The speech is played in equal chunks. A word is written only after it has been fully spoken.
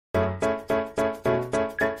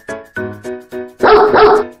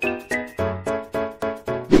Hello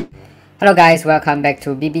guys, welcome back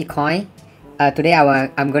to BBcoin. Today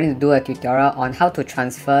I'm going to do a tutorial on how to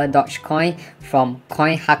transfer Dogecoin from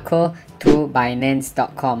Coinhako to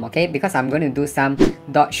Binance.com. Okay, because I'm going to do some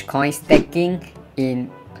Dogecoin staking in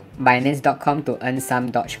Binance.com to earn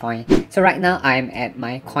some Dogecoin. So right now I'm at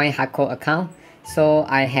my Coinhako account. So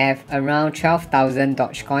I have around 12,000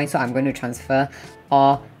 Dogecoin. So I'm going to transfer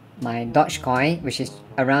all my Dogecoin, which is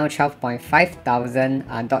around 12.5 thousand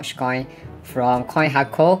Dogecoin from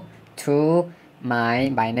Coinhako to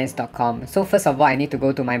my Binance.com. So first of all, I need to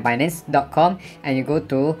go to my Binance.com and you go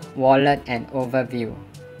to wallet and overview.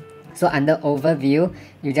 So under overview,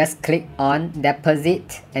 you just click on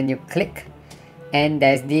deposit and you click, and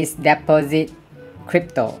there's this deposit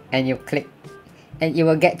crypto and you click, and you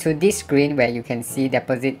will get to this screen where you can see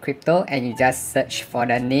deposit crypto and you just search for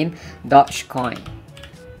the name Dogecoin.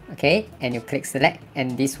 Okay, and you click select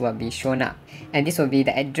and this will be shown up, and this will be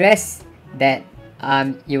the address that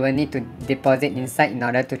you will need to deposit inside in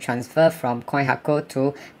order to transfer from Coinhako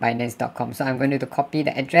to Binance.com. So I'm going to copy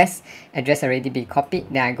the address already be copied.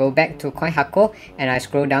 Then I go back to Coinhako and I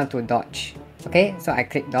scroll down to Doge. Okay, so I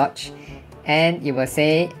click Doge and it will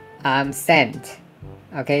say send.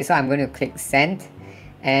 Okay, so I'm going to click send,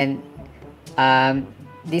 and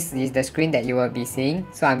this is the screen that you will be seeing.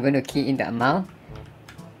 So I'm going to key in the amount.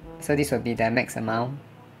 So this will be the max amount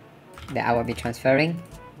that I will be transferring.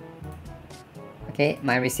 Okay,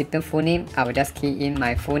 my recipient full name, I will just key in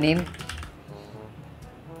my full name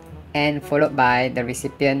and followed by the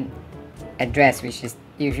recipient address, which is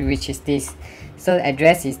this. So the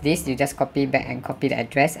address is this. You just copy back and copy the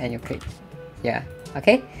address and you click here.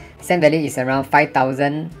 Okay, send value is around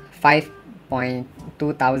 5.2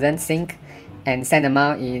 thousand sync, and send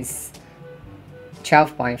amount is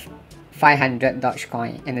 12.500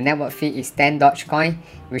 Dogecoin, and the network fee is 10 Dogecoin,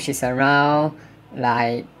 which is around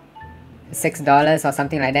like $6 or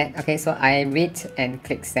something like that. Okay, so I read and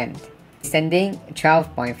click send. Sending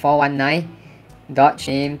 12.419 Doge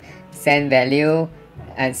name, send value,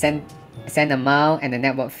 and send amount, and the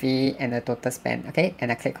network fee, and the total spend. Okay, and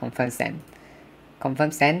I click confirm send.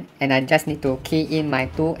 Confirm send, and I just need to key in my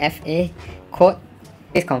 2FA code.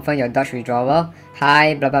 Please confirm your Doge withdrawal.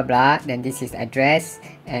 Hi, blah blah blah. Then this is the address,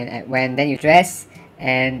 and at when then you address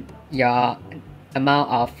and your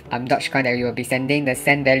amount of Dogecoin that you will be sending, the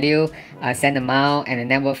send value, send amount, and the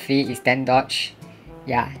network fee is 10 Doge.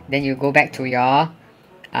 Yeah, then you go back to your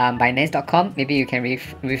Binance.com. Maybe you can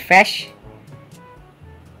refresh.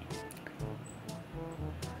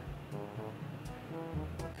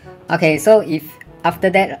 Okay, so if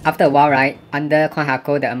after a while, right, under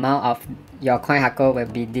Coinhako, the amount of your Coinhako will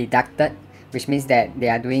be deducted, which means that they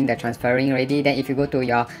are doing the transferring already. Then if you go to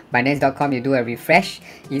your Binance.com, you do a refresh.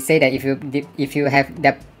 You say that if you have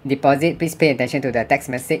deposit, please pay attention to the text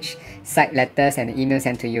message, site letters, and the email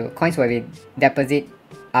sent to you. Coins will be deposit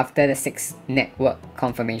after the 6th network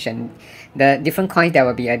confirmation. The different coins, there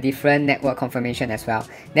will be a different network confirmation as well.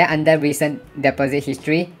 Then under recent deposit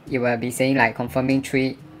history, you will be saying like confirming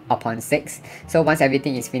 3 upon 6. So once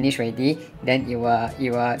everything is finished already, then you will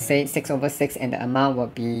say 6/6, and the amount will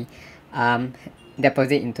be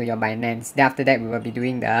deposit into your Binance. Then after that, we will be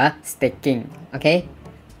doing the staking. Okay,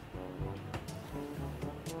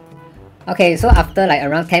 so after like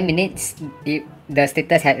around 10 minutes, the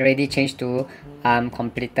status had already changed to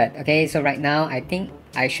completed. Okay, so right now I think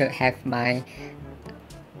I should have my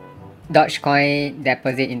Dogecoin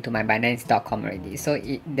deposit into my Binance.com already. So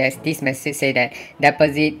there's this message say that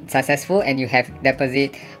deposit successful, and you have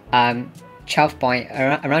deposit around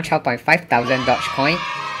 12.5 thousand Dogecoin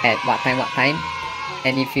at what time,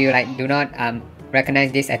 and if you like do not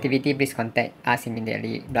recognize this activity, please contact us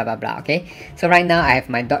immediately, blah blah blah. Okay, so right now I have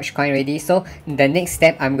my Dogecoin ready. So the next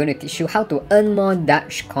step, I'm going to teach you how to earn more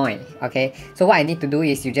Dogecoin. Okay, so what I need to do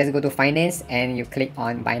is you just go to finance and you click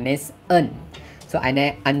on Binance Earn. So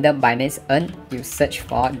under Binance Earn, you search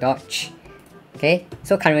for Doge. Okay,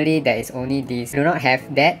 so currently there is only this. Do not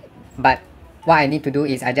have that, but what I need to do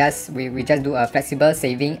is we just do a flexible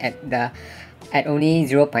saving at only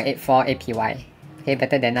 0.84 APY. Okay,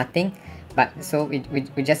 better than nothing. But so we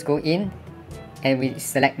just go in and we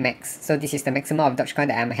select max. So this is the maximum of Dogecoin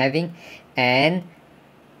that I'm having, and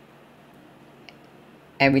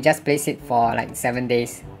we just place it for like 7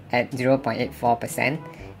 days at 0.84%,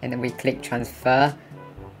 and then we click transfer,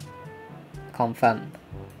 confirm.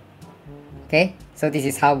 Okay, so this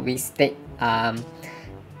is how we stake the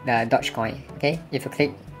Dogecoin. Okay, if you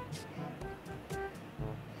click,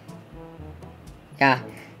 yeah.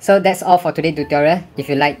 So that's all for today's tutorial. If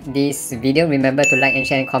you like this video, remember to like and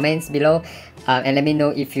share in comments below, and let me know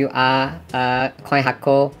if you are a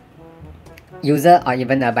Coinhako user or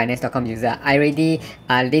even a Binance.com user. I already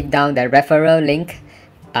leave down the referral link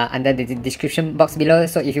under the description box below.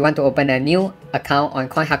 So if you want to open a new account on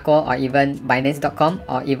Coinhako or even Binance.com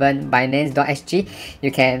or even Binance.sg,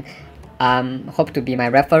 you can hope to be my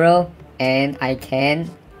referral, and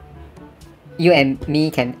you and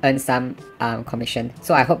me can earn some commission.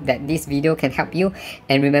 So I hope that this video can help you,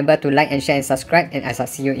 and remember to like and share and subscribe, and I shall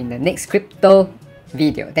see you in the next crypto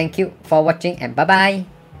video. Thank you for watching, and bye bye.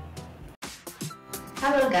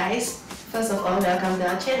 Hello guys, first of all, welcome to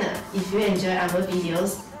our channel. If you enjoy our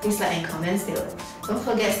videos, please like and comment below. Don't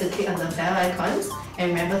forget to click on the bell icons,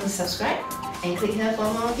 and remember to subscribe and click here for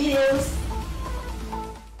more videos.